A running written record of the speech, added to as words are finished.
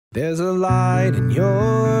There's a light in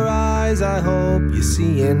your eyes, I hope you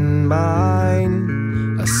see in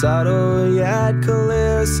mine. A subtle yet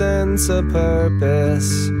clear sense of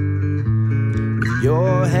purpose. With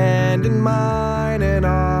your hand in mine and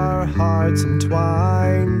our hearts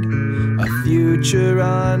entwined. A future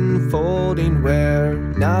unfolding where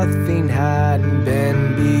nothing hadn't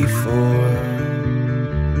been before.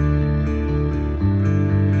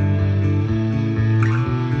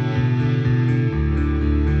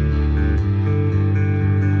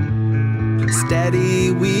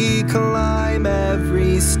 Steady we climb,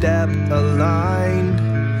 every step aligned.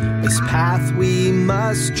 This path we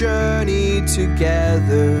must journey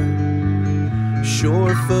together,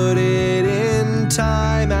 sure-footed in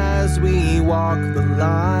time as we walk the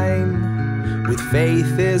line. With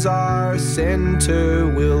faith as our center,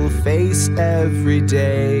 we'll face every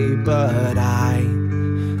day. But I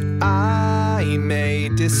may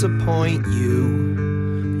disappoint you,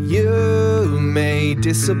 you may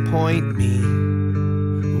disappoint me.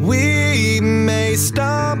 We may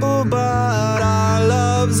stumble, but our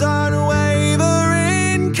love's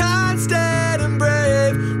unwavering, constant and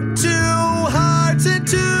brave. Two hearts and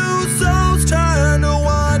two souls turn to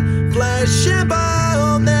one, flesh and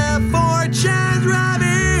bone, their fortunes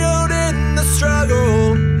revealed in the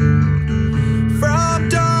struggle. From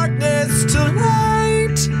darkness to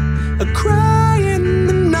light, a cry in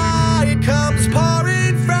the night comes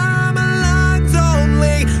pouring from our lungs,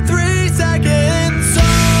 only 3 seconds old.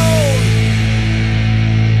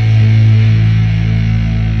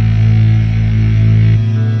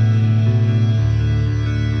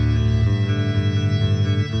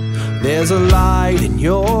 There's a light in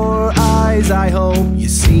your eyes, I hope you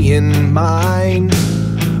see in mine.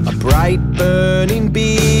 A bright burning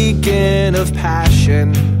beacon of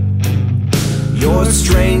passion. Your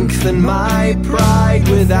strength and my pride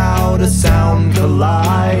without a sound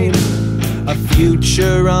collide. A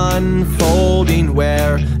future unfolding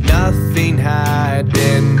where nothing had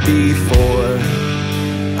been before.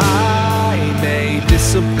 I may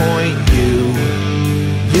disappoint you,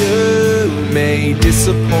 you may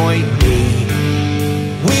disappoint me.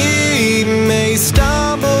 We may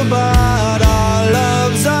stumble, but our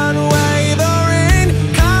love's unwavering,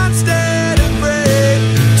 constant and brave.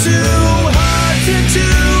 Two hearts and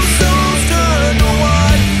two souls turn to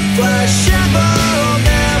one, flesh and bone,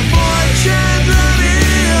 their fortunes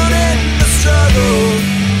revealed in the struggle.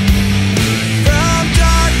 From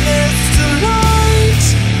darkness to light,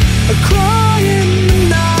 a cry in the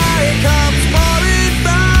night comes pouring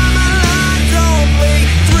from our lungs, only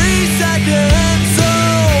 3 seconds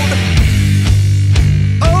old.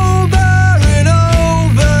 Over and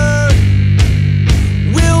over,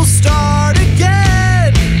 we'll start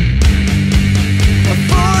again. A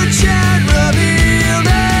fortune revealed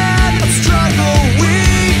and a struggle we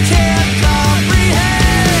can't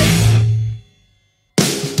comprehend.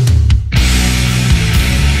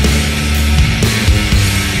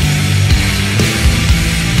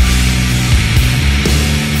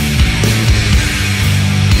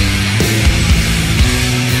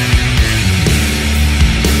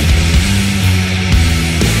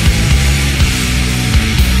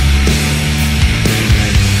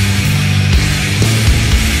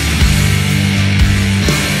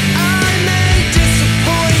 I may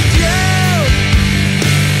disappoint you,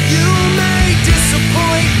 you may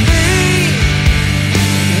disappoint me.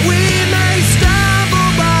 We may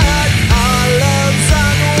stumble, but our love's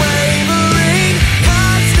unwavering,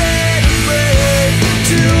 constant and brave.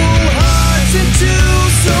 Two hearts and two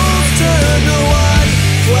souls turn to one,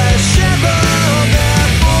 flesh and bone, their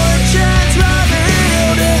fortunes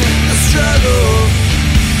revealed in the struggle.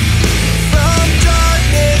 From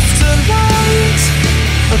darkness to light,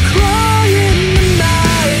 a cry in the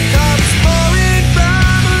night comes pouring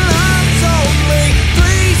from our lungs, only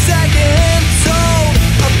 3 seconds old.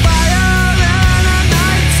 A fire and a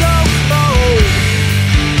night so cold.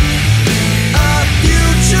 A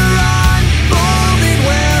future unfolding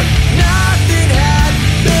where nothing had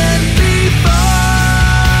been before.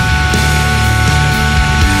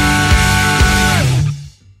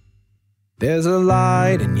 There's a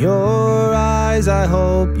light in your eyes, I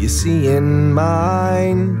hope you see in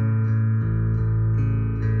mine.